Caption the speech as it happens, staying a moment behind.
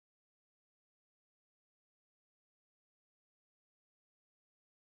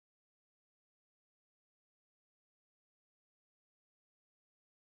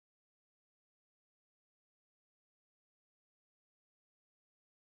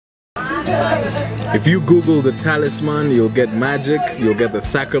If you Google the Talisman, you'll get magic, you'll get the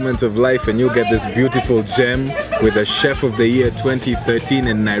Sacrament of Life, and you'll get this beautiful gem with the Chef of the Year 2013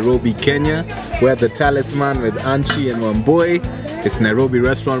 in Nairobi, Kenya. We're at the Talisman with Anchi and Wamboi. It's Nairobi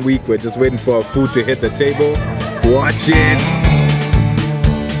Restaurant Week. We're just waiting for our food to hit the table. Watch it!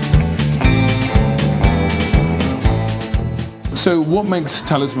 So what makes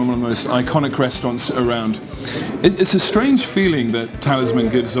Talisman one of the most iconic restaurants around? It's a strange feeling that Talisman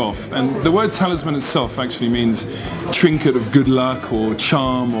gives off, and the word talisman itself actually means trinket of good luck or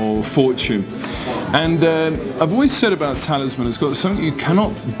charm or fortune. And I've always said about Talisman, it's got something you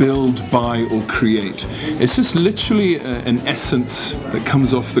cannot build, buy or create. It's just literally an essence that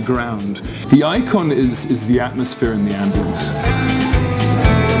comes off the ground. The icon is the atmosphere and the ambience.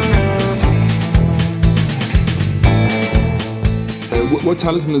 What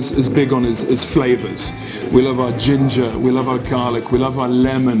Talisman is big on is flavors. We love our ginger, we love our garlic, we love our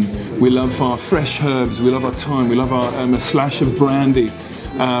lemon, we love our fresh herbs, we love our thyme, we love our a slash of brandy,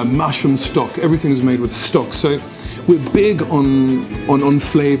 mushroom stock. Everything is made with stock. So we're big on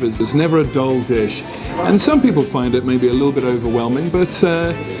flavors. There's never a dull dish. And some people find it maybe a little bit overwhelming, but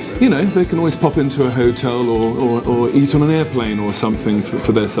you know, they can always pop into a hotel or eat on an airplane or something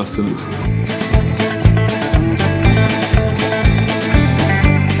for their sustenance.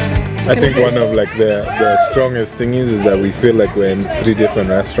 I think one of like the strongest things is that we feel like we're in 3 different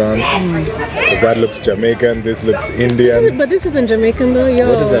restaurants. Because that looks Jamaican, this looks Indian. But this isn't Jamaican though.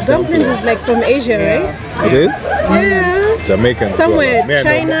 Your dumplings is like from Asia, right? It is? Yeah. Jamaican. Somewhere, well.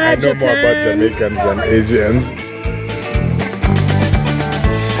 China, I know more about Jamaicans than Asians.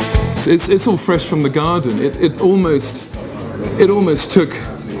 It's all fresh from the garden. It almost took,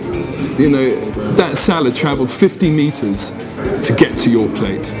 you know, that salad traveled 50 meters to get to your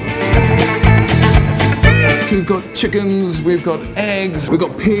plate. We've got chickens, we've got eggs, we've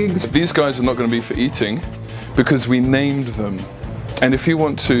got pigs. These guys are not going to be for eating because we named them. And if you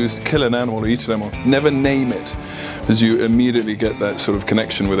want to kill an animal or eat an animal, never name it, because you immediately get that sort of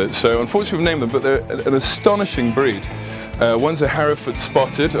connection with it. So unfortunately we've named them, but they're an astonishing breed. One's a Hereford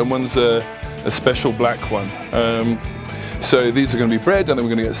spotted and one's a special black one. So these are going to be bred, and then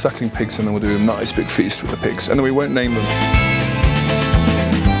we're going to get suckling pigs, and then we'll do a nice big feast with the pigs, and then we won't name them.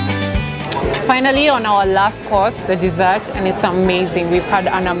 Finally, on our last course, the dessert, and it's amazing. We've had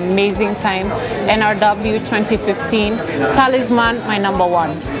an amazing time. NRW 2015, Talisman, my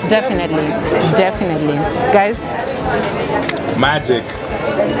 #1. Definitely, definitely. Guys? Magic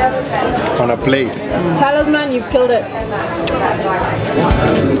on a plate. Talisman, you've killed it.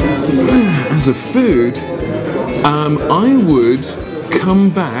 As a food, I would come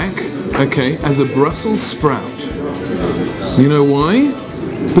back, okay, as a Brussels sprout. You know why?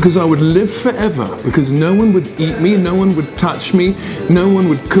 Because I would live forever, because no one would eat me, no one would touch me, no one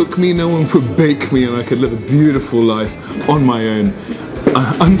would cook me, no one would bake me, and I could live a beautiful life on my own,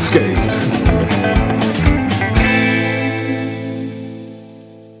 unscathed.